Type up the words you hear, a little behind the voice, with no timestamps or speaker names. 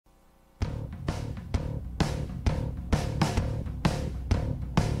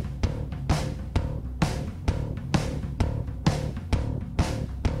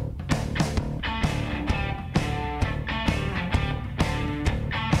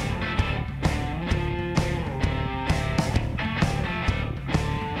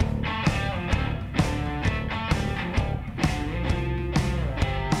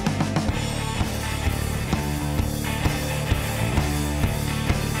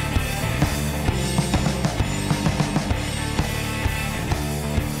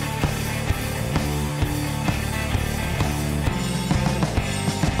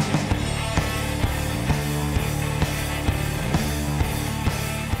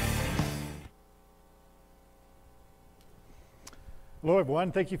Hello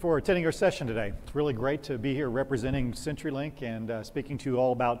everyone, thank you for attending our session today. It's really great to be here representing CenturyLink and speaking to you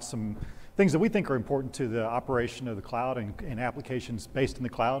all about some things that we think are important to the operation of the cloud and applications based in the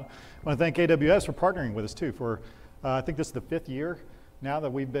cloud. I want to thank AWS for partnering with us too for, I think this is the 5th year now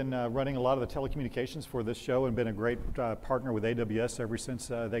that we've been running a lot of the telecommunications for this show and been a great partner with AWS ever since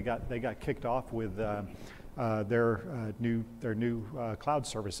they got kicked off with their new cloud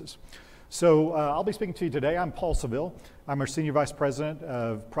services. So I'll be speaking to you today. I'm Paul Seville. I'm our Senior Vice President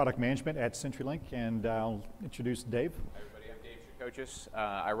of Product Management at CenturyLink, and I'll introduce Dave. Hi everybody, I'm Dave Shakochis.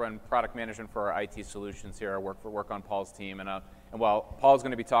 I run product management for our IT solutions here. I work on Paul's team, and while Paul's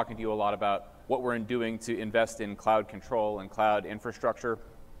going to be talking to you a lot about what we're doing to invest in cloud control and cloud infrastructure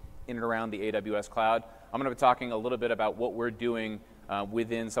in and around the AWS cloud, I'm going to be talking a little bit about what we're doing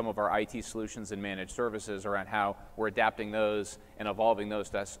within some of our IT solutions and managed services around how we're adapting those and evolving those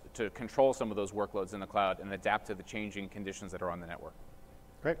to control some of those workloads in the cloud and adapt to the changing conditions that are on the network.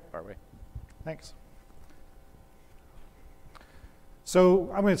 Great. Far away. Thanks. So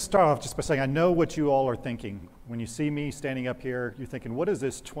I'm going to start off just by saying I know what you all are thinking. When you see me standing up here, you're thinking, what is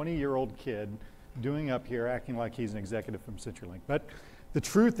this 20-year-old kid doing up here acting like he's an executive from CenturyLink? But the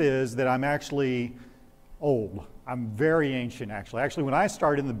truth is that I'm actually old. I'm very ancient, actually. Actually, when I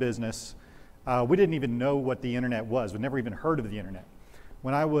started in the business, we didn't even know what the internet was. We'd never even heard of the internet.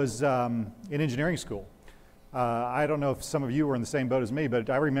 When I was in engineering school, I don't know if some of you were in the same boat as me,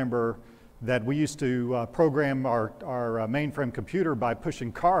 but I remember that we used to program our mainframe computer by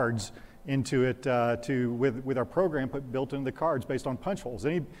pushing cards into it with our program built into the cards based on punch holes.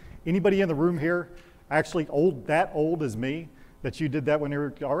 Anybody in the room here actually that old as me that you did that when you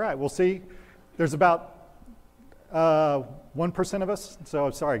were, all right, we'll see. There's about 1% of us, so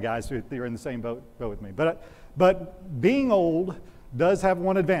I'm sorry guys, you're in the same boat with me. But being old does have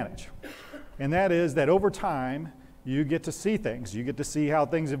one advantage, and that is that over time you get to see things. You get to see how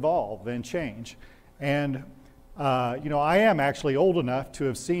things evolve and change. And I am actually old enough to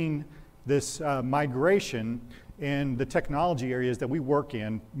have seen this migration in the technology areas that we work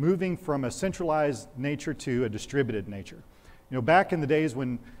in, moving from a centralized nature to a distributed nature. Back in the days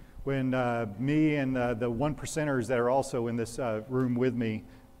when me and the 1%ers that are also in this room with me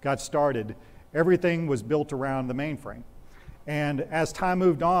got started, everything was built around the mainframe. And as time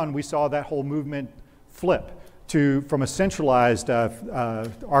moved on, we saw that whole movement flip from a centralized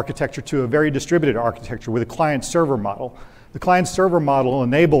architecture to a very distributed architecture with a client-server model. The client-server model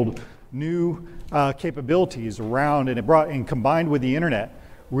enabled new capabilities around, and combined with the internet,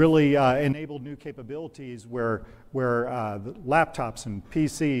 really enabled new capabilities where laptops and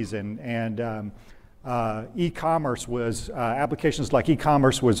PCs and e-commerce applications like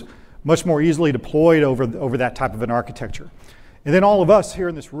e-commerce was much more easily deployed over that type of an architecture. And then all of us here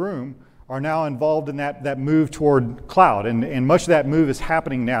in this room are now involved in that move toward cloud, and much of that move is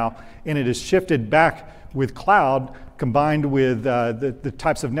happening now, and it has shifted back with cloud combined with the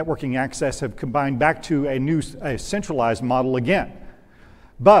types of networking access have combined back to a centralized model again.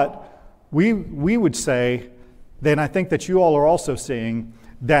 But we would say, then I think that you all are also seeing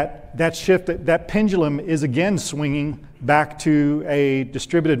that shift, that pendulum is again swinging back to a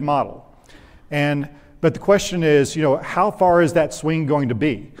distributed model. But the question is, how far is that swing going to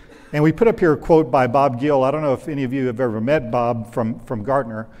be? And we put up here a quote by Bob Gill. I don't know if any of you have ever met Bob from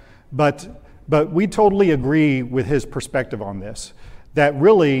Gartner, but we totally agree with his perspective on this. That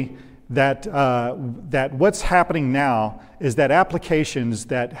really, that what's happening now is that applications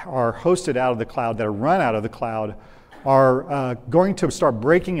that are hosted out of the cloud, that are run out of the cloud, are going to start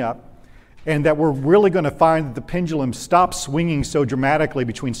breaking up, and that we're really going to find that the pendulum stops swinging so dramatically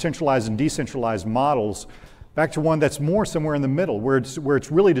between centralized and decentralized models back to one that's more somewhere in the middle, where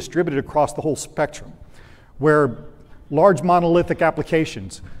it's really distributed across the whole spectrum, where large monolithic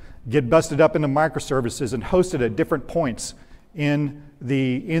applications get busted up into microservices and hosted at different points in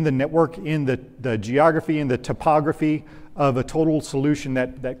the network, in the geography, in the topography of a total solution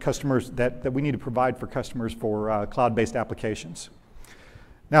that we need to provide for customers for cloud-based applications.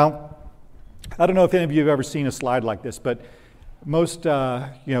 Now, I don't know if any of you have ever seen a slide like this, but most,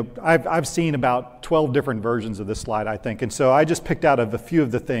 I've seen about 12 different versions of this slide, I think, and so I just picked out a few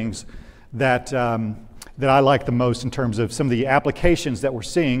of the things that I like the most in terms of some of the applications that we're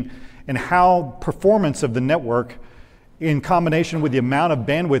seeing and how performance of the network in combination with the amount of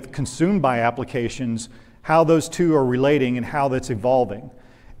bandwidth consumed by applications, how those two are relating and how that's evolving.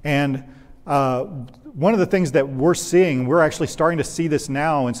 And one of the things that we're seeing, we're actually starting to see this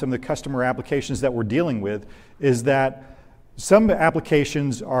now in some of the customer applications that we're dealing with, is that some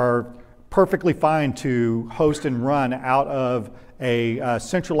applications are perfectly fine to host and run out of a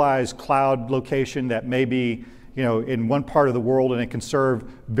centralized cloud location that may be in one part of the world, and it can serve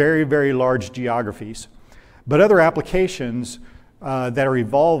very, very large geographies. But other applications that are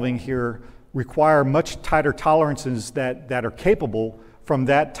evolving here require much tighter tolerances that are capable from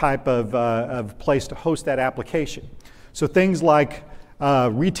that type of place to host that application. So things like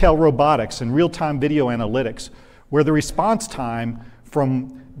retail robotics and real-time video analytics, where the response time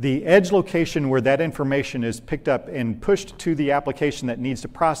from the edge location where that information is picked up and pushed to the application that needs to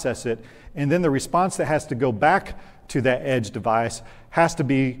process it, and then the response that has to go back to that edge device has to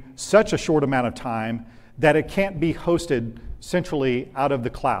be such a short amount of time that it can't be hosted centrally out of the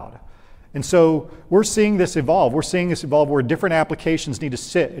cloud. And so we're seeing this evolve. We're seeing this evolve where different applications need to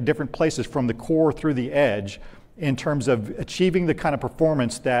sit at different places from the core through the edge in terms of achieving the kind of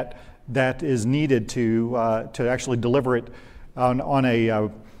performance that is needed to actually deliver it on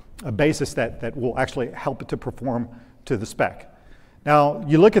a basis that will actually help it to perform to the spec. Now,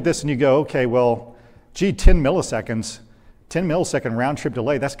 you look at this and you go, okay, well, gee, 10 millisecond round trip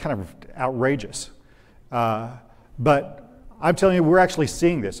delay, that's kind of outrageous. But I'm telling you, we're actually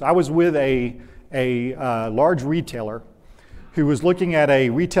seeing this. I was with a large retailer who was looking at a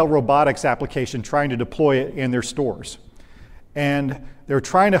retail robotics application trying to deploy it in their stores. And they're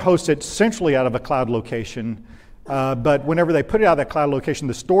trying to host it centrally out of a cloud location, but whenever they put it out of that cloud location,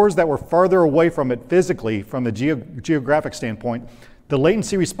 the stores that were farther away from it physically, from a geographic standpoint, the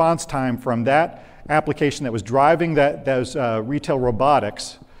latency response time from that application that was driving those retail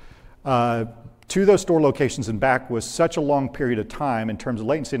robotics to those store locations and back was such a long period of time in terms of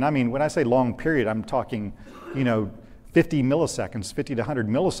latency. And I mean, when I say long period, I'm talking, 50 milliseconds, 50 to 100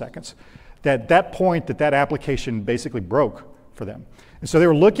 milliseconds. That point that application basically broke for them. And so they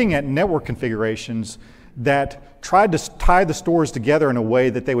were looking at network configurations that tried to tie the stores together in a way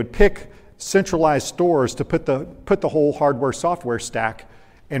that they would pick centralized stores to put the whole hardware software stack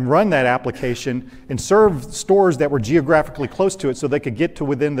and run that application and serve stores that were geographically close to it so they could get to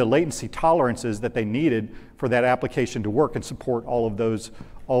within the latency tolerances that they needed for that application to work and support all of those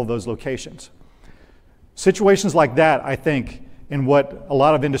locations. Situations like that, I think, in what a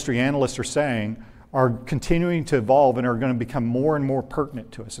lot of industry analysts are saying, are continuing to evolve and are going to become more and more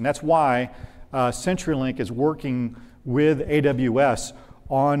pertinent to us. And that's why CenturyLink is working with AWS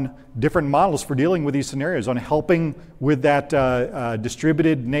on different models for dealing with these scenarios, on helping with that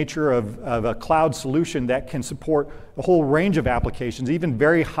distributed nature of a cloud solution that can support a whole range of applications, even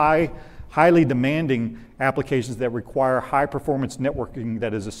very highly demanding applications that require high performance networking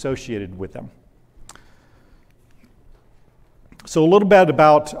that is associated with them. So a little bit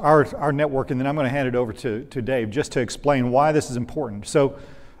about our network, and then I'm going to hand it over to Dave just to explain why this is important. So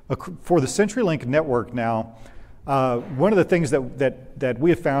for the CenturyLink network now, one of the things that we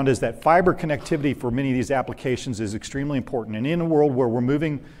have found is that fiber connectivity for many of these applications is extremely important. And in a world where we're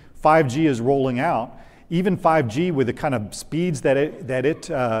moving, 5G is rolling out, even 5G with the kind of speeds that it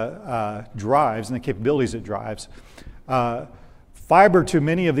drives and the capabilities it drives, fiber to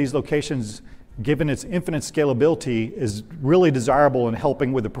many of these locations, given its infinite scalability, is really desirable in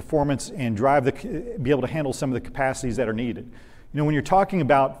helping with the performance and be able to handle some of the capacities that are needed. When you're talking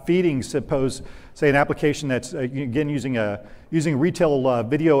about feeding, say an application that's again using retail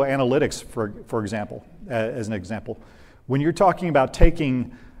video analytics, for example, as an example, when you're talking about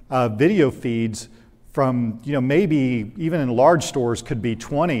taking video feeds from, maybe even in large stores could be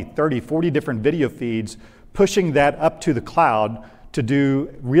 20, 30, 40 different video feeds, pushing that up to the cloud to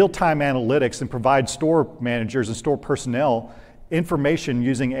do real-time analytics and provide store managers and store personnel information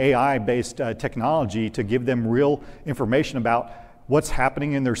using AI-based technology to give them real information about what's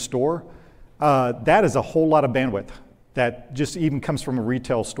happening in their store, that is a whole lot of bandwidth that just even comes from a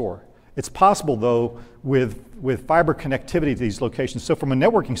retail store. It's possible, though, with fiber connectivity to these locations. So from a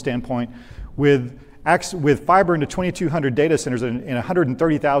networking standpoint, with fiber into 2,200 data centers and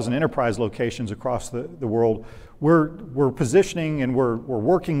 130,000 enterprise locations across the world, we're positioning and we're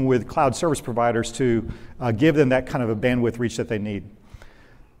working with cloud service providers to give them that kind of a bandwidth reach that they need.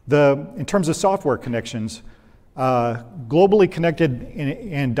 In terms of software connections, globally connected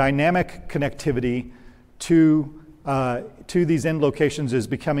and dynamic connectivity to these end locations is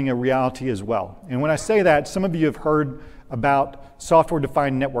becoming a reality as well. And when I say that, some of you have heard about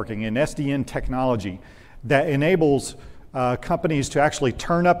software-defined networking and SDN technology that enables companies to actually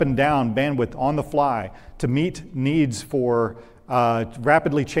turn up and down bandwidth on the fly to meet needs for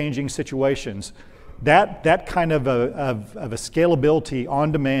rapidly changing situations. That kind of a scalability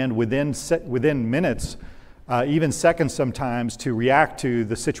on demand within minutes, even seconds sometimes, to react to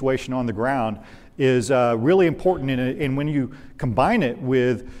the situation on the ground is really important. And when you combine it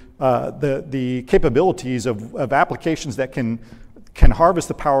with the capabilities of applications that can can harvest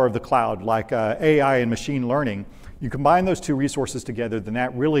the power of the cloud, like AI and machine learning, you combine those two resources together, then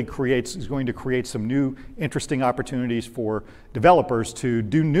that really is going to create some new interesting opportunities for developers to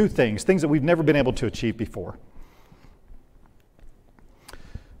do new things that we've never been able to achieve before.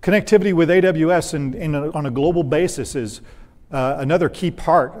 Connectivity with AWS on a global basis is another key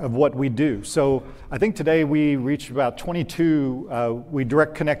part of what we do. So I think today we reach about 22, we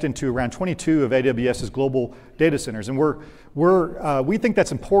direct connect into around 22 of AWS's global data centers. And we think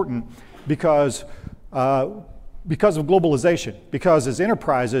that's important because of globalization, because as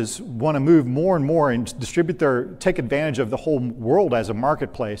enterprises want to move more and more and take advantage of the whole world as a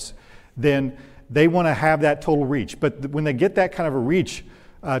marketplace, then they want to have that total reach. But when they get that kind of a reach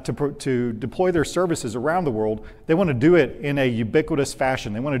to deploy their services around the world, they want to do it in a ubiquitous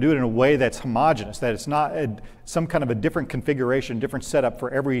fashion. They want to do it in a way that's homogeneous, that it's not some kind of a different configuration, different setup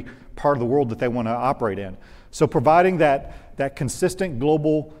for every part of the world that they want to operate in. So providing that consistent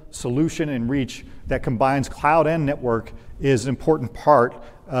global solution and reach that combines cloud and network is an important part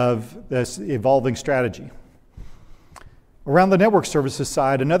of this evolving strategy. Around the network services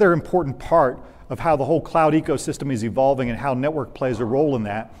side, another important part of how the whole cloud ecosystem is evolving and how network plays a role in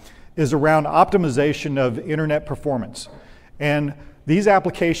that is around optimization of internet performance. And these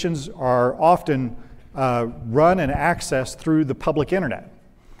applications are often run and accessed through the public internet.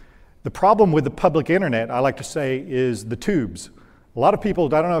 The problem with the public internet, I like to say, is the tubes. A lot of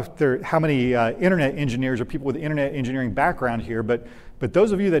people, I don't know how many internet engineers or people with internet engineering background here, but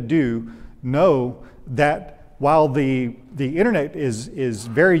those of you that do know that while the internet is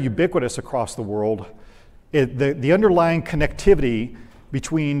very ubiquitous across the world, the underlying connectivity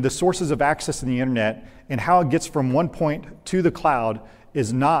between the sources of access in the internet and how it gets from one point to the cloud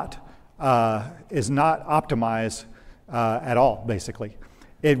is not optimized at all, basically.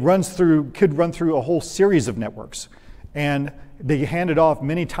 It could run through a whole series of networks and be handed off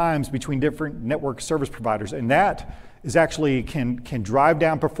many times between different network service providers, and that is actually can drive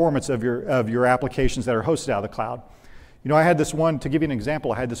down performance of your applications that are hosted out of the cloud. You know, I had this one, to give you an example,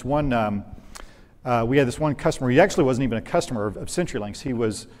 we had this one customer. He actually wasn't even a customer of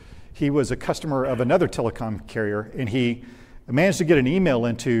CenturyLinks. He was a customer of another telecom carrier, and he managed to get an email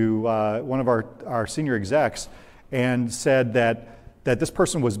into one of our senior execs and said that this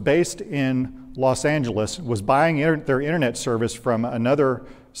person was based in Los Angeles, was buying their internet service from another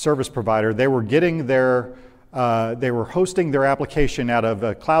service provider. They were getting they were hosting their application out of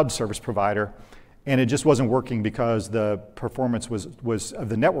a cloud service provider, and it just wasn't working because the performance of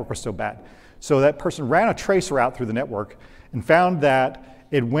the network was so bad. So that person ran a tracer out through the network and found that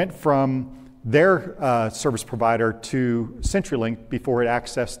it went from their service provider to CenturyLink before it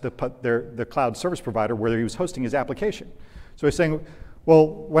accessed the cloud service provider where he was hosting his application. So he's saying, well,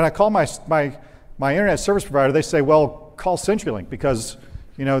 when I call my internet service provider, they say, well, call CenturyLink because,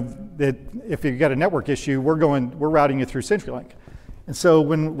 you know, if you've got a network issue, we're routing you through CenturyLink. And so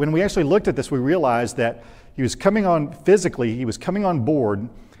when we actually looked at this, we realized that he was coming on board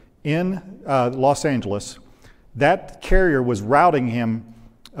in Los Angeles. That carrier was routing him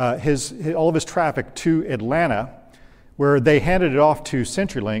all of his traffic to Atlanta, where they handed it off to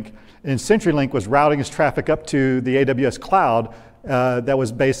CenturyLink, and CenturyLink was routing his traffic up to the AWS cloud that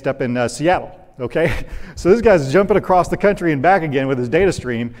was based up in Seattle. Okay, so this guy's jumping across the country and back again with his data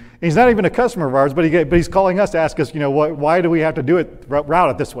stream. And he's not even a customer of ours, but he's calling us to ask us, you know, why do we have to do it, route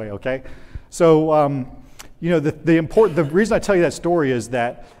it this way? Okay, so you know, the reason I tell you that story is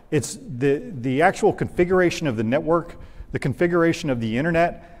that it's the actual configuration of the network, the configuration of the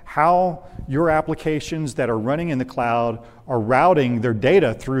internet, how your applications that are running in the cloud are routing their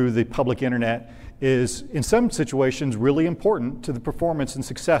data through the public internet is in some situations really important to the performance and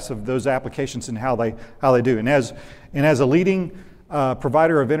success of those applications and how they do. And as a leading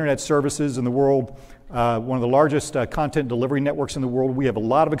provider of internet services in the world, one of the largest content delivery networks in the world, we have a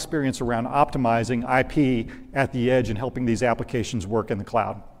lot of experience around optimizing IP at the edge and helping these applications work in the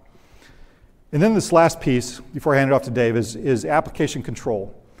cloud. And then this last piece, before I hand it off to Dave, is application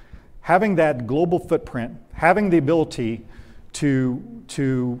control. Having that global footprint, having the ability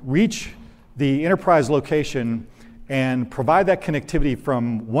to reach the enterprise location and provide that connectivity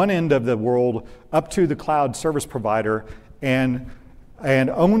from one end of the world up to the cloud service provider and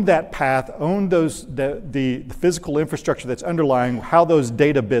own that path, own the physical infrastructure that's underlying how those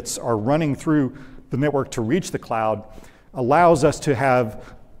data bits are running through the network to reach the cloud, allows us to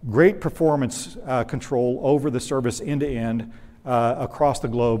have great performance control over the service end-to-end across the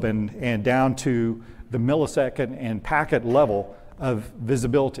globe and down to the millisecond and packet level of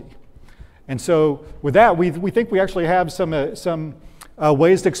visibility. And so with that, we think we actually have some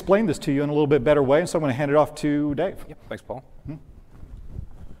ways to explain this to you in a little bit better way, and so I'm going to hand it off to Dave. Yep, thanks, Paul.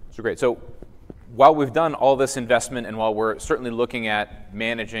 So great. So while we've done all this investment and while we're certainly looking at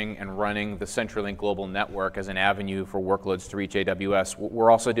managing and running the CenturyLink Global Network as an avenue for workloads to reach AWS, what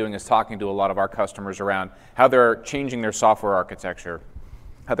we're also doing is talking to a lot of our customers around how they're changing their software architecture,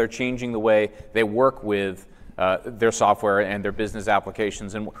 how they're changing the way they work with their software and their business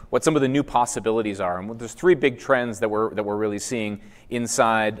applications, and what some of the new possibilities are. And there's three big trends that we're really seeing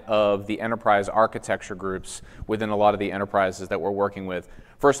inside of the enterprise architecture groups within a lot of the enterprises that we're working with.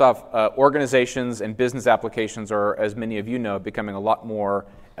 First off, organizations and business applications are, as many of you know, becoming a lot more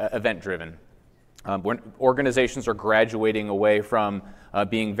event-driven. When organizations are graduating away from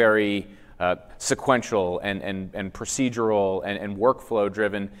being very sequential and procedural and workflow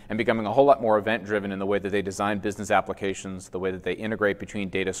driven and becoming a whole lot more event driven in the way that they design business applications, the way that they integrate between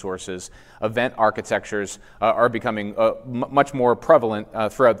data sources. Event architectures are becoming much more prevalent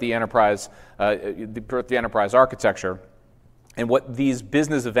throughout the enterprise architecture. And what these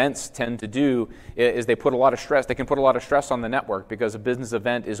business events tend to do is they put a lot of stress. They can put a lot of stress on the network because a business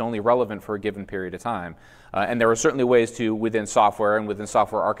event is only relevant for a given period of time. And there are certainly ways to, within software and within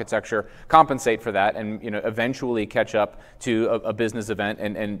software architecture, compensate for that and eventually catch up to a business event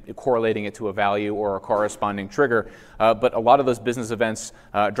and correlating it to a value or a corresponding trigger. But a lot of those business events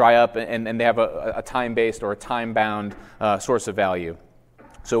dry up and they have a time-based or a time-bound source of value.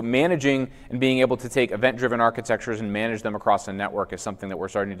 So managing and being able to take event-driven architectures and manage them across the network is something that we're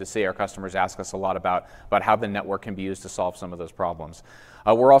starting to see. Our customers ask us a lot about how the network can be used to solve some of those problems.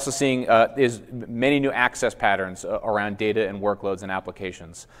 We're also seeing is many new access patterns around data and workloads and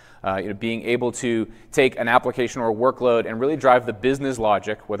applications. Being able to take an application or a workload and really drive the business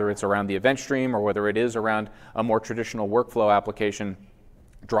logic, whether it's around the event stream or whether it is around a more traditional workflow application,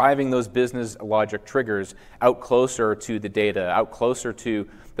 driving those business logic triggers out closer to the data, out closer to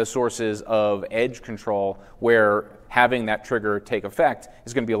the sources of edge control where having that trigger take effect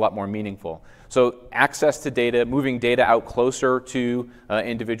is going to be a lot more meaningful. So access to data, moving data out closer to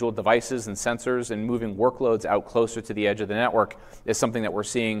individual devices and sensors and moving workloads out closer to the edge of the network is something that we're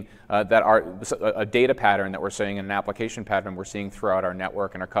seeing that are a data pattern that we're seeing and an application pattern we're seeing throughout our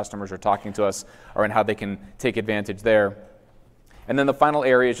network, and our customers are talking to us around how they can take advantage there. And then the final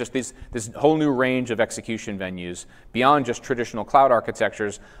area is just this whole new range of execution venues beyond just traditional cloud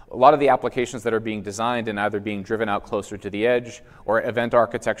architectures. A lot of the applications that are being designed and either being driven out closer to the edge or event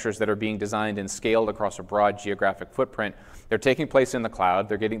architectures that are being designed and scaled across a broad geographic footprint, they're taking place in the cloud,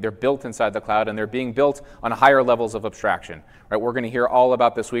 they're built inside the cloud, and they're being built on higher levels of abstraction. Right? We're going to hear all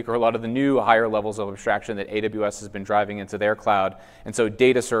about this week, or a lot of the new higher levels of abstraction that AWS has been driving into their cloud. And so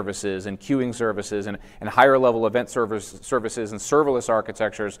data services and queuing services and higher level event services and serverless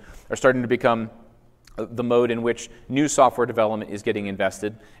architectures are starting to become the mode in which new software development is getting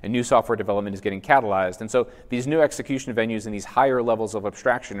invested and new software development is getting catalyzed. And so these new execution venues and these higher levels of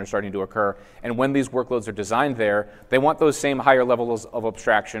abstraction are starting to occur. And when these workloads are designed there, they want those same higher levels of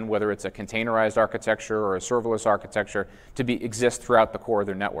abstraction, whether it's a containerized architecture or a serverless architecture, to exist throughout the core of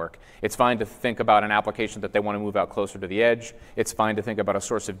their network. It's fine to think about an application that they want to move out closer to the edge. It's fine to think about a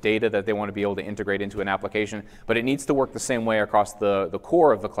source of data that they want to be able to integrate into an application. But it needs to work the same way across the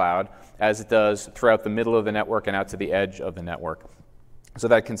core of the cloud as it does throughout the middle of the network and out to the edge of the network. So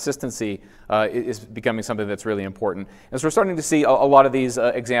that consistency is becoming something that's really important. And so we're starting to see a lot of these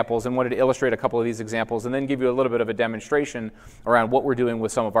examples, and wanted to illustrate a couple of these examples and then give you a little bit of a demonstration around what we're doing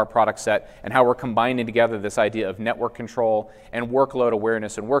with some of our product set and how we're combining together this idea of network control and workload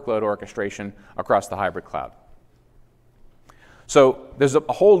awareness and workload orchestration across the hybrid cloud. So there's a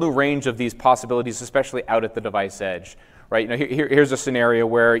whole new range of these possibilities, especially out at the device edge. Right? Here's a scenario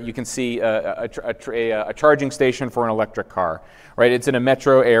where you can see a charging station for an electric car. Right? It's in a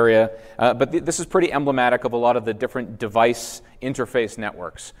metro area, but this is pretty emblematic of a lot of the different device interface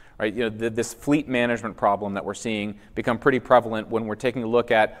networks. Right? This fleet management problem that we're seeing become pretty prevalent when we're taking a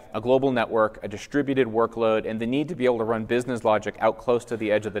look at a global network, a distributed workload, and the need to be able to run business logic out close to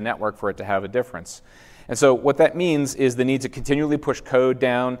the edge of the network for it to have a difference. And so what that means is the need to continually push code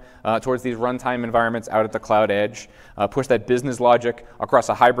down towards these runtime environments out at the cloud edge, push that business logic across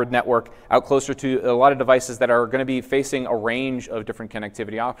a hybrid network out closer to a lot of devices that are going to be facing a range of different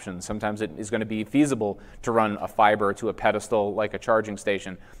connectivity options. Sometimes it is going to be feasible to run a fiber to a pedestal like a charging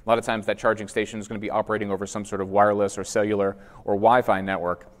station. A lot of times that charging station is going to be operating over some sort of wireless or cellular or Wi-Fi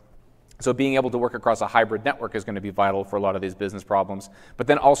network. So being able to work across a hybrid network is going to be vital for a lot of these business problems, but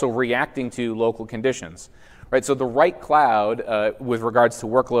then also reacting to local conditions. Right? So the right cloud with regards to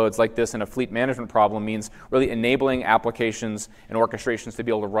workloads like this in a fleet management problem means really enabling applications and orchestrations to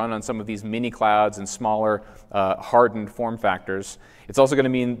be able to run on some of these mini clouds and smaller hardened form factors. It's also going to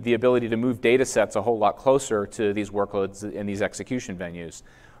mean the ability to move data sets a whole lot closer to these workloads and these execution venues.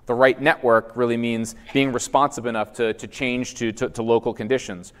 the right network really means being responsive enough to change to local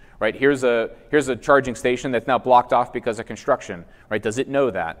conditions, right? Here's a charging station that's now blocked off because of construction, right? Does it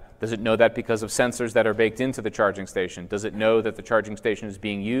know that? Does it know that because of sensors that are baked into the charging station? Does it know that the charging station is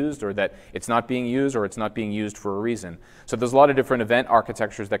being used, or that it's not being used, or it's not being used for a reason? So there's a lot of different event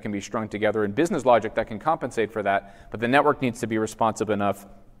architectures that can be strung together and business logic that can compensate for that, but the network needs to be responsive enough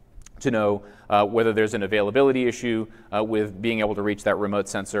to know whether there's an availability issue with being able to reach that remote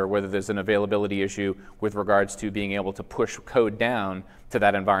sensor, whether there's an availability issue with regards to being able to push code down to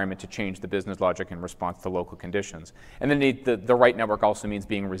that environment to change the business logic in response to local conditions. And then the right network also means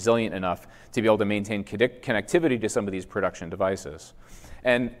being resilient enough to be able to maintain connectivity to some of these production devices.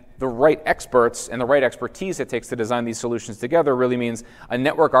 And the right experts and the right expertise it takes to design these solutions together really means a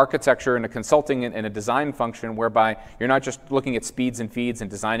network architecture and a consulting and a design function whereby you're not just looking at speeds and feeds and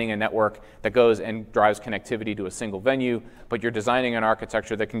designing a network that goes and drives connectivity to a single venue, but you're designing an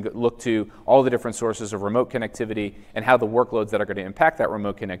architecture that can look to all the different sources of remote connectivity and how the workloads that are going to impact that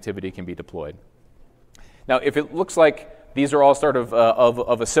remote connectivity can be deployed. Now, if it looks like these are all sort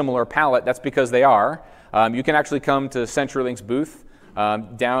of a similar palette, that's because they are. You can actually come to CenturyLink's booth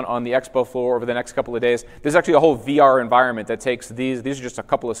down on the expo floor over the next couple of days. There's actually a whole VR environment that takes these are just a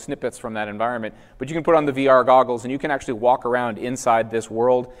couple of snippets from that environment, but you can put on the VR goggles and you can actually walk around inside this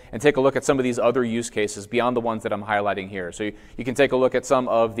world and take a look at some of these other use cases beyond the ones that I'm highlighting here. So you can take a look at some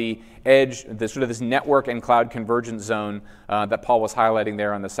of the edge, this network and cloud convergence zone that Paul was highlighting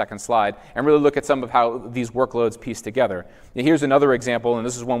there on the second slide, and really look at some of how these workloads piece together. Now, here's another example, and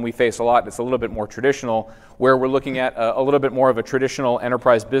this is one we face a lot. It's a little bit more traditional, where we're looking at a little bit more of a traditional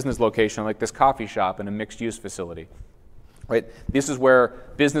enterprise business location like this coffee shop in a mixed-use facility. Right? This is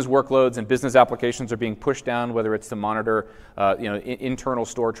where business workloads and business applications are being pushed down, whether it's to monitor internal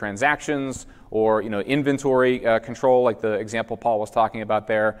store transactions or inventory control, like the example Paul was talking about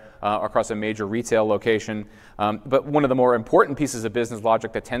there, across a major retail location. But one of the more important pieces of business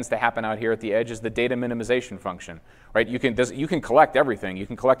logic that tends to happen out here at the edge is the data minimization function. Right? You can collect everything. You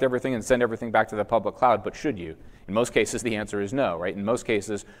can collect everything and send everything back to the public cloud, but should you? In most cases, the answer is no. Right? In most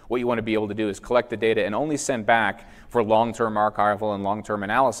cases, what you want to be able to do is collect the data and only send back for long-term archival and long-term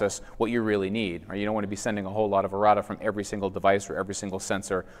analysis what you really need. Right? You don't want to be sending a whole lot of errata from every single device or every single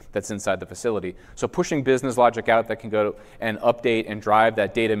sensor that's inside the facility. So pushing business logic out that can go and update and drive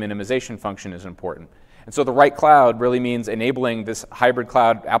that data minimization function is important. And so the right cloud really means enabling this hybrid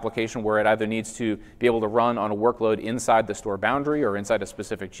cloud application where it either needs to be able to run on a workload inside the store boundary or inside a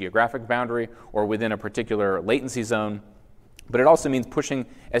specific geographic boundary or within a particular latency zone. But it also means pushing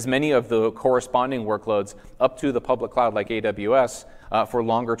as many of the corresponding workloads up to the public cloud like AWS for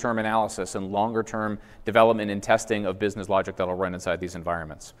longer-term analysis and longer-term development and testing of business logic that will run inside these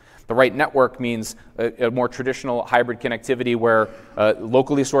environments. The right network means a more traditional hybrid connectivity where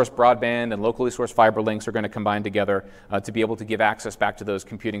locally sourced broadband and locally sourced fiber links are going to combine together to be able to give access back to those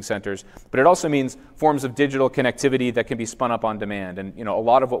computing centers. But it also means forms of digital connectivity that can be spun up on demand. And a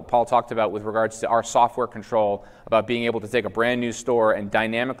lot of what Paul talked about with regards to our software control, about being able to take a brand new store and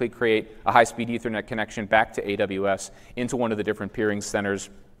dynamically create a high-speed Ethernet connection back to AWS into one of the different peering centers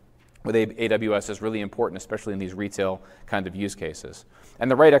with AWS is really important, especially in these retail kind of use cases.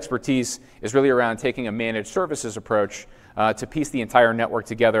 And the right expertise is really around taking a managed services approach to piece the entire network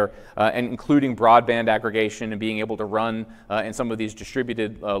together, and including broadband aggregation and being able to run in some of these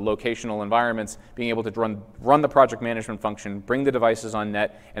distributed locational environments, being able to run the project management function, bring the devices on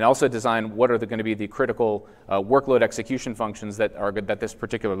net, and also design what are going to be the critical workload execution functions that this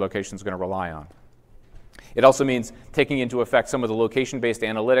particular location is going to rely on. It also means taking into effect some of the location-based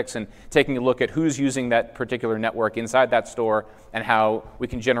analytics and taking a look at who's using that particular network inside that store and how we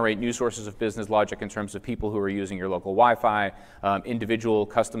can generate new sources of business logic in terms of people who are using your local Wi-Fi, individual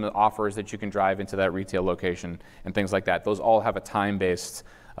custom offers that you can drive into that retail location, and things like that. Those all have a time-based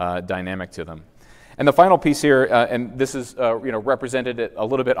dynamic to them. And the final piece here, and this is represented a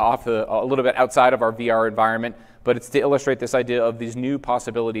little bit outside of our VR environment, but it's to illustrate this idea of these new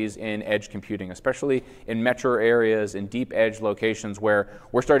possibilities in edge computing, especially in metro areas and deep edge locations where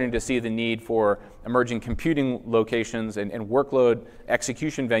we're starting to see the need for emerging computing locations and workload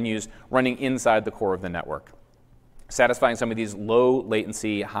execution venues running inside the core of the network, satisfying some of these low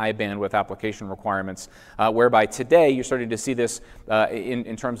latency, high bandwidth application requirements, whereby today you're starting to see this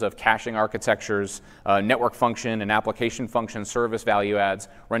in terms of caching architectures, network function and application function service value adds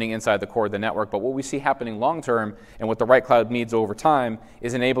running inside the core of the network. But what we see happening long term and what the right cloud needs over time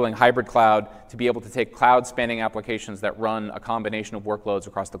is enabling hybrid cloud to be able to take cloud spanning applications that run a combination of workloads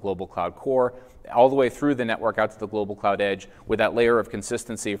across the global cloud core all the way through the network out to the global cloud edge with that layer of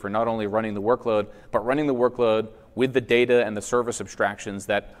consistency for not only running the workload, but running the workload with the data and the service abstractions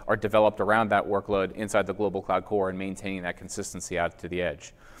that are developed around that workload inside the global cloud core and maintaining that consistency out to the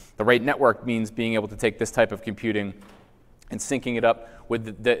edge. The right network means being able to take this type of computing and syncing it up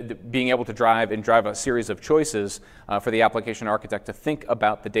with being able to drive a series of choices for the application architect to think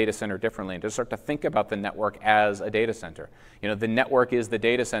about the data center differently and to start to think about the network as a data center. The network is the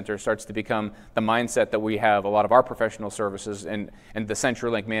data center starts to become the mindset that we have a lot of our professional services and the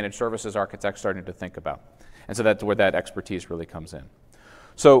CenturyLink managed services architects starting to think about. And so that's where that expertise really comes in.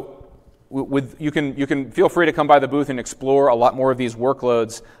 So you can feel free to come by the booth and explore a lot more of these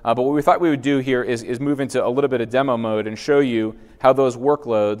workloads, but what we thought we would do here is move into a little bit of demo mode and show you how those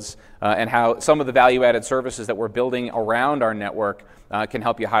workloads and how some of the value-added services that we're building around our network can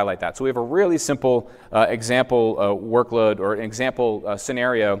help you highlight that. So we have a really simple example workload or an example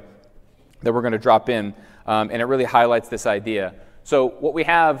scenario that we're going to drop in, and it really highlights this idea. So what we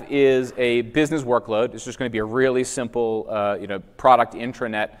have is a business workload. It's just going to be a really simple product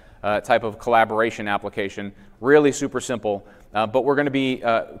intranet type of collaboration application, really super simple, but we're going to be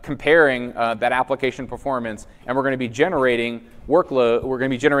comparing that application performance, and we're going to be generating workload, we're going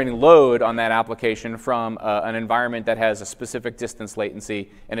to be generating load on that application from an environment that has a specific distance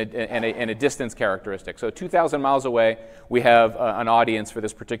latency and a distance characteristic. So 2,000 miles away, we have an audience for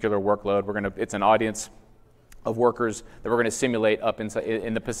this particular workload. It's an audience of workers that we're going to simulate up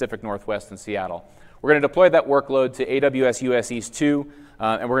in the Pacific Northwest in Seattle. We're going to deploy that workload to AWS US East 2,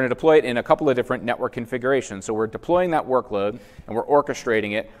 and we're going to deploy it in a couple of different network configurations. So we're deploying that workload, and we're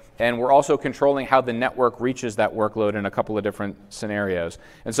orchestrating it, and we're also controlling how the network reaches that workload in a couple of different scenarios.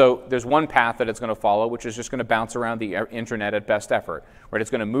 And so there's one path that it's going to follow, which is just going to bounce around the internet at best effort. Right?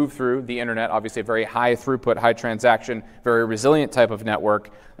 It's going to move through the internet, obviously a very high throughput, high transaction, very resilient type of network,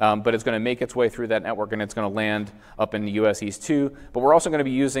 but it's going to make its way through that network, and it's going to land up in the US East 2. But we're also going to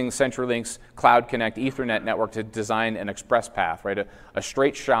be using CenturyLink's Cloud Connect Ethernet network to design an express path, right? A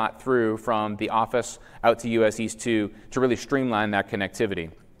straight shot through from the office out to US East 2 to really streamline that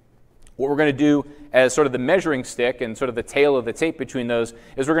connectivity. What we're going to do as sort of the measuring stick and sort of the tail of the tape between those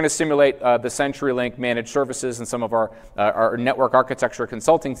is we're going to simulate the CenturyLink managed services and some of our network architecture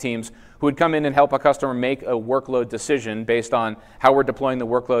consulting teams who would come in and help a customer make a workload decision based on how we're deploying the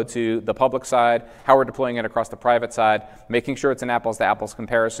workload to the public side, how we're deploying it across the private side, making sure it's an apples-to-apples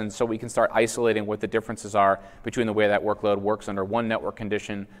comparison so we can start isolating what the differences are between the way that workload works under one network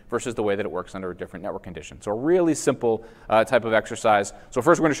condition versus the way that it works under a different network condition. So a really simple type of exercise. So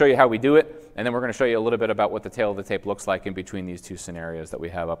first we're going to show you how we do it, and then we're going to show you a little bit about what the tail of the tape looks like in between these two scenarios that we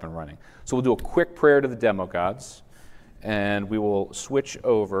have up and running. So we'll do a quick prayer to the demo gods, and we will switch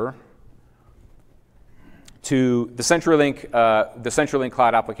over to the CenturyLink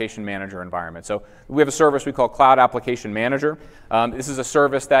Cloud Application Manager environment. So we have a service we call Cloud Application Manager. This is a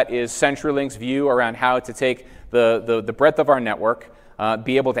service that is CenturyLink's view around how to take the breadth of our network,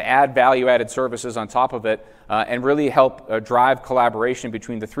 be able to add value-added services on top of it, and really help drive collaboration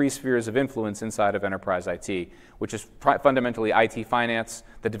between the three spheres of influence inside of enterprise IT, which is fundamentally IT finance,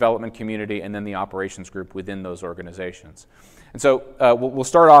 the development community, and then the operations group within those organizations. And so we'll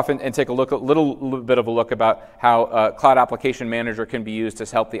start off and take a little bit of a look about how Cloud Application Manager can be used to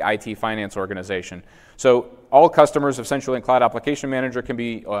help the IT finance organization. So all customers of CenturyLink Cloud Application Manager can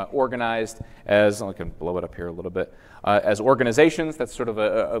be organized as, I can blow it up here a little bit, as organizations. That's sort of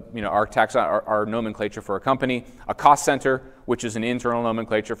our nomenclature for a company. A cost center, which is an internal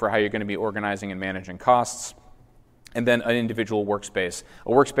nomenclature for how you're going to be organizing and managing costs. And then an individual workspace. A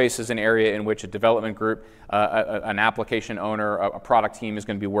workspace is an area in which a development group, an application owner, a product team is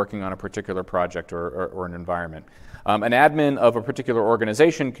going to be working on a particular project or an environment. An admin of a particular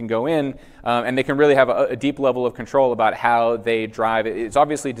organization can go in and they can really have a deep level of control about how they drive. It's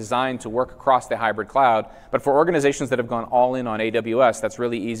obviously designed to work across the hybrid cloud, but for organizations that have gone all in on AWS, that's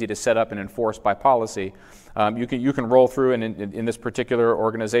really easy to set up and enforce by policy. You can roll through, and in this particular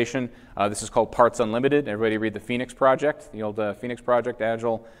organization, this is called Parts Unlimited. Everybody read the Phoenix Project, the old Phoenix Project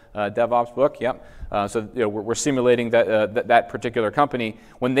Agile DevOps book. Yep. So we're simulating that particular company.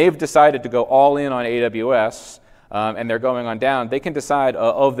 When they've decided to go all in on AWS, and they're going on down, they can decide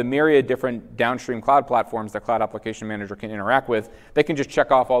of the myriad different downstream cloud platforms that Cloud Application Manager can interact with, they can just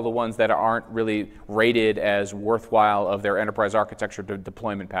check off all the ones that aren't really rated as worthwhile of their enterprise architecture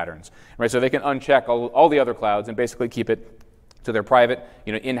deployment patterns. Right? So they can uncheck all the other clouds and basically keep it to their private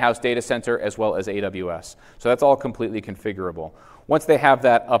in-house data center as well as AWS. So that's all completely configurable. Once they have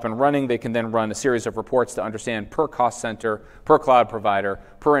that up and running, they can then run a series of reports to understand per cost center, per cloud provider,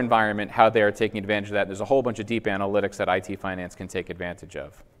 per environment, how they are taking advantage of that. There's a whole bunch of deep analytics that IT finance can take advantage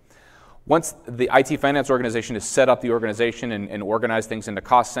of. Once the IT finance organization has set up the organization and organized things into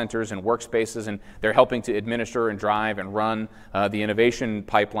cost centers and workspaces, and they're helping to administer and drive and run the innovation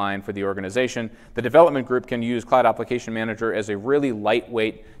pipeline for the organization, the development group can use Cloud Application Manager as a really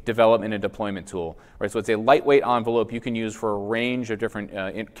lightweight development and deployment tool. Right? So it's a lightweight envelope you can use for a range of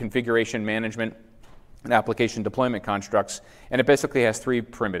different configuration management and application deployment constructs, and it basically has three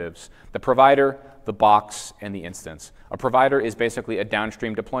primitives: the provider, the box, and the instance. A provider is basically a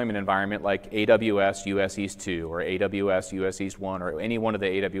downstream deployment environment like AWS US East 2 or AWS US East 1 or any one of the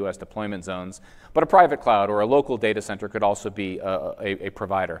AWS deployment zones. But a private cloud or a local data center could also be a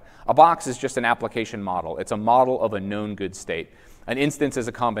provider. A box is just an application model. It's a model of a known good state. An instance is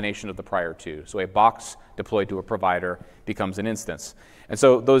a combination of the prior two. So a box deployed to a provider becomes an instance. And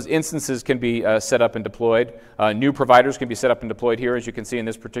so those instances can be set up and deployed. New providers can be set up and deployed here. As you can see in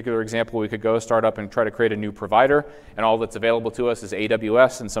this particular example, we could go start up and try to create a new provider, and all that's available to us is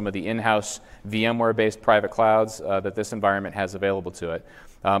AWS and some of the in-house VMware-based private clouds that this environment has available to it.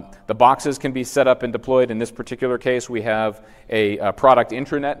 The boxes can be set up and deployed. In this particular case, we have a product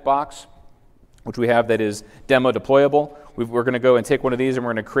intranet box, which we have that is demo deployable. We're going to go and take one of these, and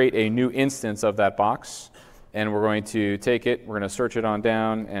we're going to create a new instance of that box. And we're going to take it, we're going to search it on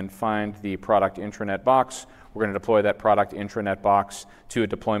down and find the product intranet box. We're going to deploy that product intranet box to a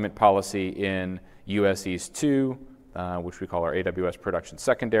deployment policy in US East 2, which we call our AWS production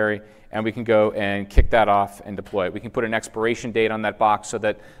secondary. And we can go and kick that off and deploy it. We can put an expiration date on that box so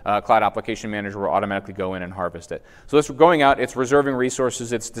that Cloud Application Manager will automatically go in and harvest it. So this going out, it's reserving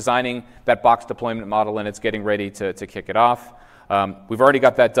resources, it's designing that box deployment model, and it's getting ready to kick it off. We've already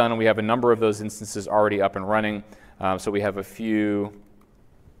got that done, and we have a number of those instances already up and running. So we have a few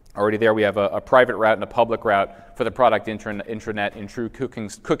already there. We have a private route and a public route for the product intranet in true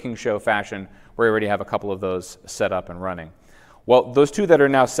cooking show fashion. We already have a couple of those set up and running. Well, those two that are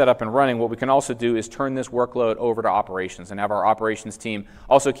now set up and running, what we can also do is turn this workload over to operations and have our operations team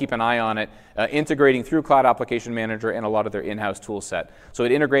also keep an eye on it, integrating through Cloud Application Manager and a lot of their in-house tool set. So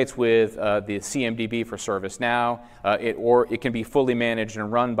it integrates with the CMDB for ServiceNow, or it can be fully managed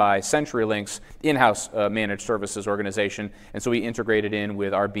and run by CenturyLink's in-house managed services organization, and so we integrate it in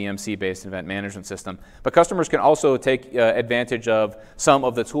with our BMC-based event management system. But customers can also take advantage of some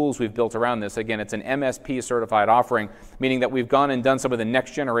of the tools we've built around this. Again, it's an MSP-certified offering, meaning that we've gone and done some of the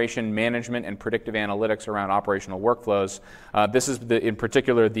next generation management and predictive analytics around operational workflows. This is in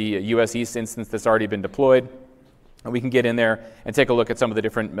particular the US East instance that's already been deployed. And we can get in there and take a look at some of the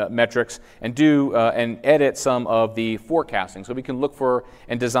different metrics and do and edit some of the forecasting. So we can look for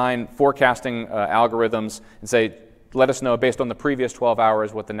and design forecasting algorithms and say, let us know based on the previous 12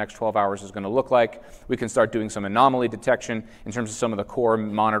 hours what the next 12 hours is going to look like. We can start doing some anomaly detection in terms of some of the core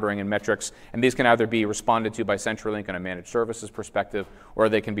monitoring and metrics. And these can either be responded to by CenturyLink on a managed services perspective, or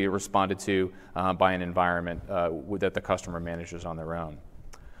they can be responded to by an environment that the customer manages on their own.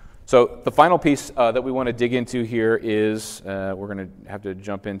 So the final piece that we want to dig into here is, we're going to have to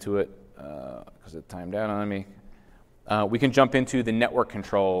jump into it because it timed out on me. We can jump into the network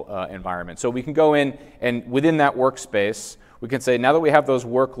control environment. So we can go in, and within that workspace, we can say, now that we have those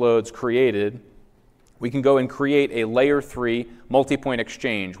workloads created, we can go and create a layer 3 multi-point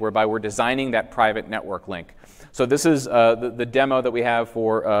exchange whereby we're designing that private network link. So this is the demo that we have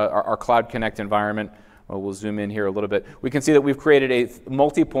for our Cloud Connect environment. We'll zoom in here a little bit. We can see that we've created a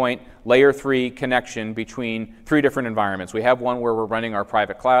multi-point layer 3 connection between 3 different environments. We have one where we're running our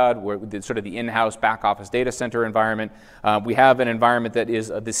private cloud, where sort of the in-house back office data center environment. We have an environment that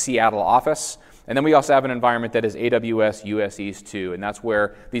is the Seattle office. And then we also have an environment that is AWS US East 2, and that's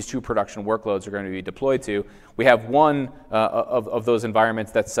where these 2 production workloads are going to be deployed to. We have one of those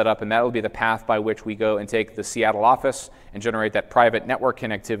environments that's set up, and that will be the path by which we go and take the Seattle office and generate that private network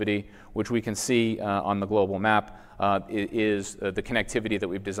connectivity, which we can see on the global map is the connectivity that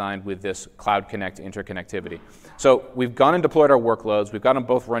we've designed with this Cloud Connect interconnectivity. So we've gone and deployed our workloads. We've got them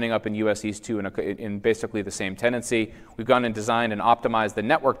both running up in US East 2 in basically the same tenancy. We've gone and designed and optimized the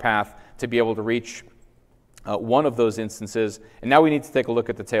network path to be able to reach one of those instances, and now we need to take a look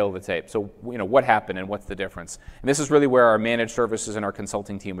at the tail of the tape. So, what happened and what's the difference? And this is really where our managed services and our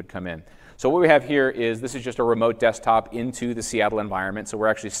consulting team would come in. So what we have here is, this is just a remote desktop into the Seattle environment. So we're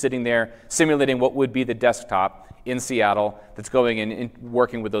actually sitting there simulating what would be the desktop in Seattle that's going in and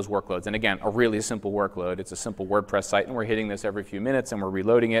working with those workloads. And again, a really simple workload. It's a simple WordPress site, and we're hitting this every few minutes and we're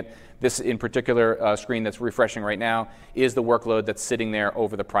reloading it. This in particular screen that's refreshing right now is the workload that's sitting there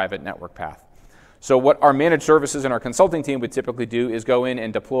over the private network path. So what our managed services and our consulting team would typically do is go in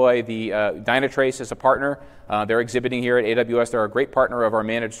and deploy the Dynatrace as a partner. They're exhibiting here at AWS. They're a great partner of our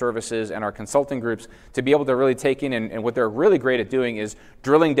managed services and our consulting groups to be able to really take in, and what they're really great at doing is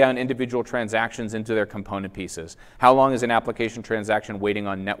drilling down individual transactions into their component pieces. How long is an application transaction waiting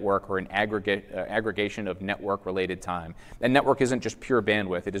on network or an aggregation of network-related time? And network isn't just pure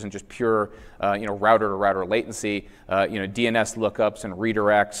bandwidth. It isn't just pure router-to-router latency. DNS lookups and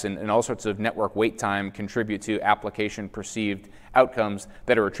redirects and all sorts of network wait time contribute to application perceived outcomes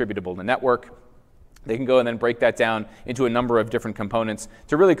that are attributable to network. They can go and then break that down into a number of different components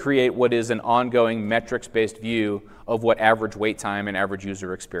to really create what is an ongoing metrics-based view of what average wait time and average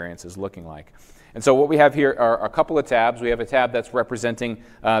user experience is looking like. And so what we have here are a couple of tabs. We have a tab that's representing,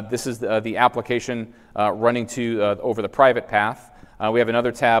 this is the application running over the private path. We have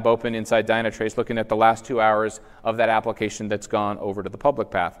another tab open inside Dynatrace looking at the last 2 hours of that application that's gone over to the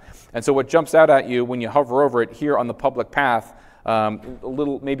public path. And so what jumps out at you when you hover over it here on the public path,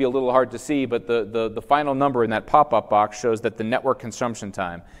 maybe a little hard to see, but the final number in that pop-up box shows that the network consumption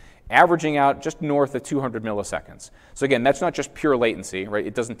time, averaging out just north of 200 milliseconds. So again, that's not just pure latency, right?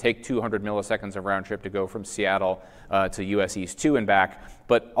 It doesn't take 200 milliseconds of round trip to go from Seattle to US East 2 and back,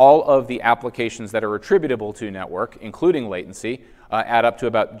 but all of the applications that are attributable to network, including latency, add up to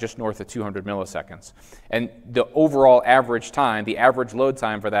about just north of 200 milliseconds. And the overall average time, the average load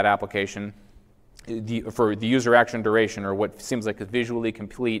time for that application, for the user action duration, or what seems like a visually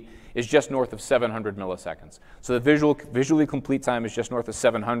complete, is just north of 700 milliseconds. So the visually complete time is just north of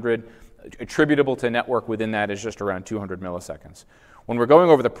 700. Attributable to network within that is just around 200 milliseconds. When we're going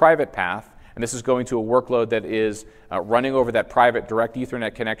over the private path, and this is going to a workload that is running over that private direct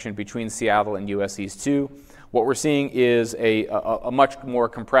Ethernet connection between Seattle and US East 2, what we're seeing is a much more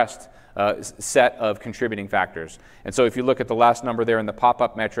compressed set of contributing factors. And so if you look at the last number there in the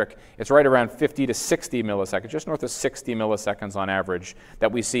pop-up metric, it's right around 50 to 60 milliseconds, just north of 60 milliseconds on average,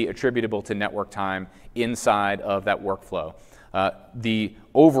 that we see attributable to network time inside of that workflow. The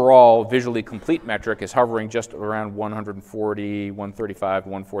overall visually complete metric is hovering just around 140, 135,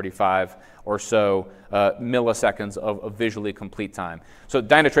 145 or so milliseconds of visually complete time. So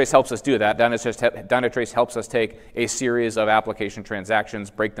Dynatrace helps us do that. Dynatrace helps us take a series of application transactions,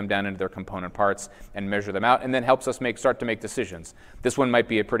 break them down into their component parts, and measure them out, and then helps us start to make decisions. This one might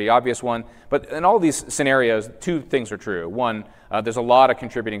be a pretty obvious one, but in all these scenarios, two things are true. One, there's a lot of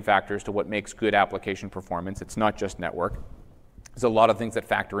contributing factors to what makes good application performance. It's not just network. There's a lot of things that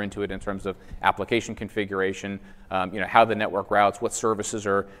factor into it in terms of application configuration, how the network routes, what services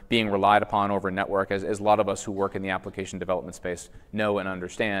are being relied upon over network, as a lot of us who work in the application development space know and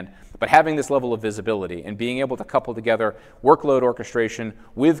understand. But having this level of visibility and being able to couple together workload orchestration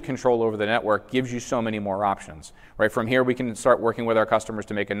with control over the network gives you so many more options. Right? From here, we can start working with our customers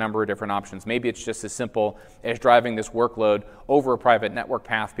to make a number of different options. Maybe it's just as simple as driving this workload over a private network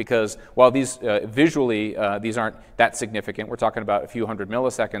path, because while these visually, these aren't that significant, we're talking about a few hundred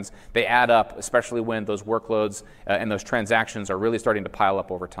milliseconds, they add up, especially when those workloads and those transactions are really starting to pile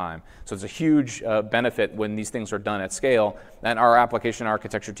up over time. So it's a huge benefit when these things are done at scale, and our application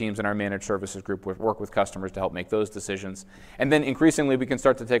architecture teams and our managed services group work with customers to help make those decisions. And then increasingly, we can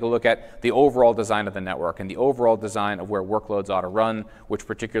start to take a look at the overall design of the network and the overall design of where workloads ought to run, which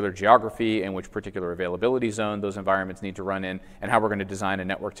particular geography and which particular availability zone those environments need to run in, and how we're going to design a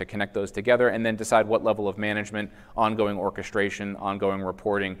network to connect those together, and then decide what level of management, ongoing orchestration, ongoing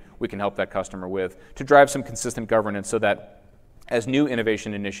reporting we can help that customer with to drive some consistent governance, so that as new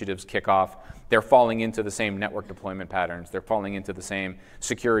innovation initiatives kick off, they're falling into the same network deployment patterns, they're falling into the same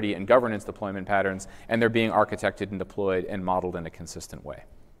security and governance deployment patterns, and they're being architected and deployed and modeled in a consistent way.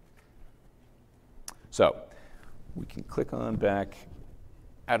 So we can click on back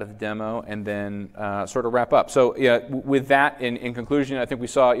out of the demo and then sort of wrap up. So yeah, with that, in conclusion, I think we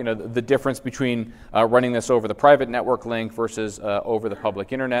saw the difference between running this over the private network link versus over the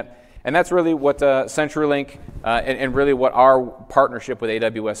public internet. And that's really what CenturyLink and really what our partnership with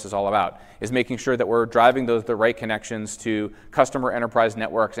AWS is all about, is making sure that we're driving the right connections to customer enterprise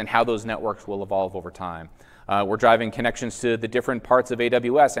networks and how those networks will evolve over time. We're driving connections to the different parts of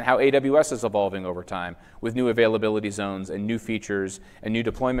AWS and how AWS is evolving over time with new availability zones and new features and new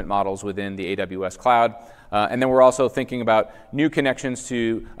deployment models within the AWS cloud. And then we're also thinking about new connections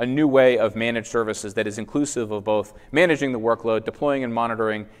to a new way of managed services that is inclusive of both managing the workload, deploying and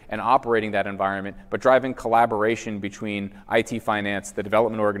monitoring and operating that environment, but driving collaboration between IT finance, the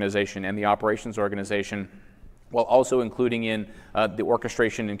development organization, and the operations organization, while also including in the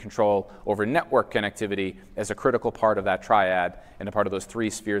orchestration and control over network connectivity as a critical part of that triad and a part of those three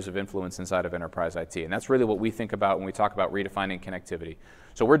spheres of influence inside of enterprise IT. And that's really what we think about when we talk about redefining connectivity.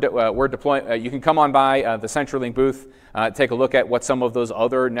 So we're deploying, you can come on by the CenturyLink booth, take a look at what some of those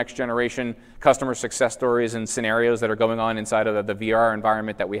other next generation customer success stories and scenarios that are going on inside of the VR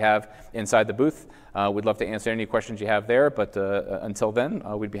environment that we have inside the booth. We'd love to answer any questions you have there, but until then,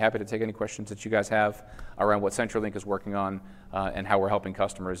 we'd be happy to take any questions that you guys have around what CenturyLink is working on and how we're helping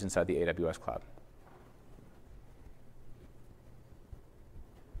customers inside the AWS cloud.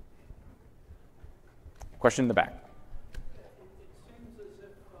 Question in the back.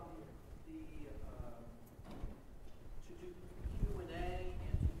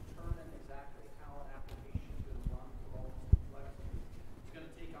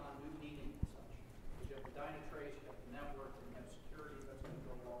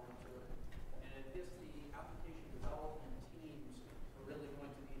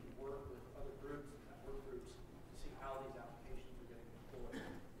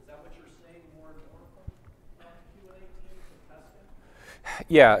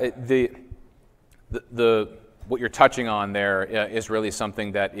 Yeah, what you're touching on there is really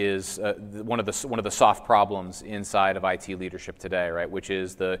something that is one of the soft problems inside of IT leadership today, right? Which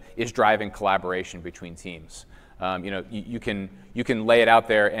is driving collaboration between teams. You can lay it out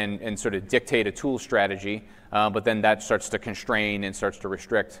there and sort of dictate a tool strategy, but then that starts to constrain and starts to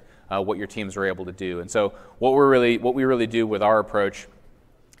restrict what your teams are able to do. And so what we really do with our approach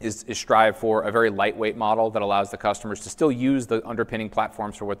is strive for a very lightweight model that allows the customers to still use the underpinning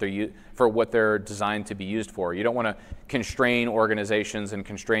platforms for what they're designed to be used for. You don't want to constrain organizations and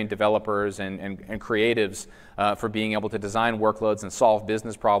constrain developers and creatives for being able to design workloads and solve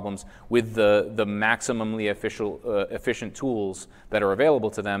business problems with the maximally efficient tools that are available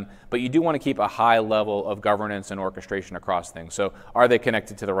to them, but you do want to keep a high level of governance and orchestration across things. So are they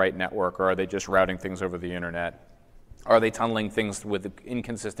connected to the right network, or are they just routing things over the internet? Are they tunneling things with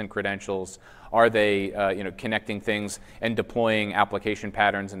inconsistent credentials? Are they connecting things and deploying application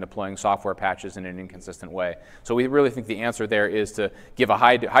patterns and deploying software patches in an inconsistent way? So we really think the answer there is to give a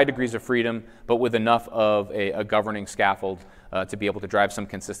high degrees of freedom, but with enough of a governing scaffold to be able to drive some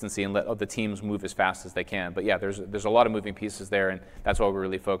consistency and let the teams move as fast as they can. But yeah, there's a lot of moving pieces there, and that's why we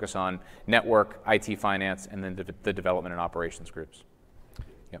really focus on network, IT, finance, and then the development and operations groups.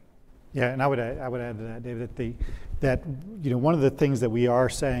 Yeah, and I would add to that, David, that one of the things that we are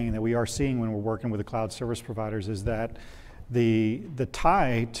saying, that we are seeing when we're working with the cloud service providers, is that the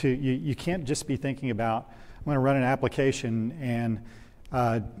tie to you can't just be thinking about, I'm going to run an application, and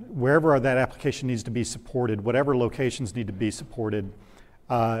wherever that application needs to be supported, whatever locations need to be supported,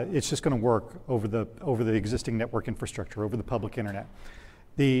 it's just going to work over the existing network infrastructure, over the public internet.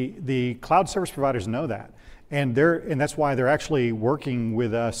 The cloud service providers know that. And that's why they're actually working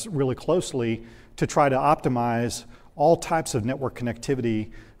with us really closely to try to optimize all types of network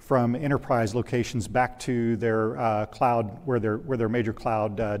connectivity from enterprise locations back to their cloud, where their major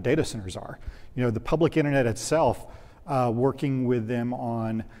cloud data centers are. The public internet itself, working with them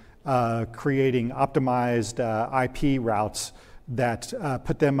on creating optimized IP routes that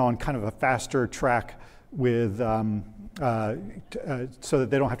put them on kind of a faster track with so that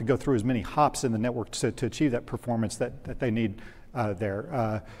they don't have to go through as many hops in the network to achieve that performance that they need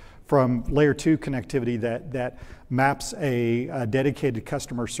there. From layer 2 connectivity that maps a dedicated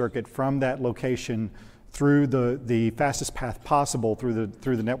customer circuit from that location through the fastest path possible through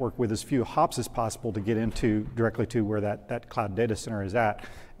the network with as few hops as possible to get directly to where that cloud data center is at.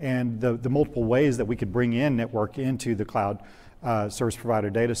 And the multiple ways that we could bring in network into the cloud service provider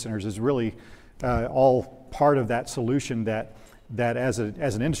data centers is really all part of that solution that as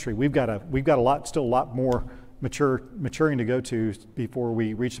an industry we've got still a lot more maturing to go to before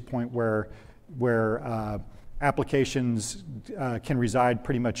we reach the point where applications can reside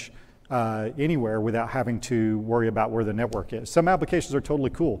pretty much anywhere without having to worry about where the network is. Some applications are totally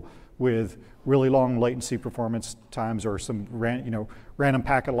cool with really long latency performance times or some random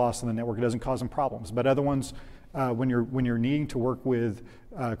packet loss in the network. It doesn't cause them problems. But other ones, when you're needing to work with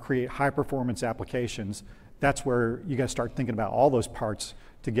create high performance applications, that's where you got to start thinking about all those parts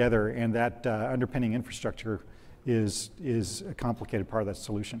together, and that underpinning infrastructure is a complicated part of that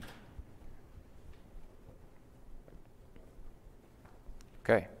solution.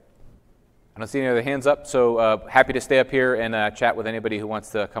 Okay. I don't see any other hands up, so happy to stay up here and chat with anybody who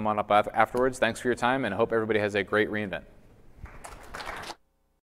wants to come on up afterwards. Thanks for your time, and I hope everybody has a great reInvent.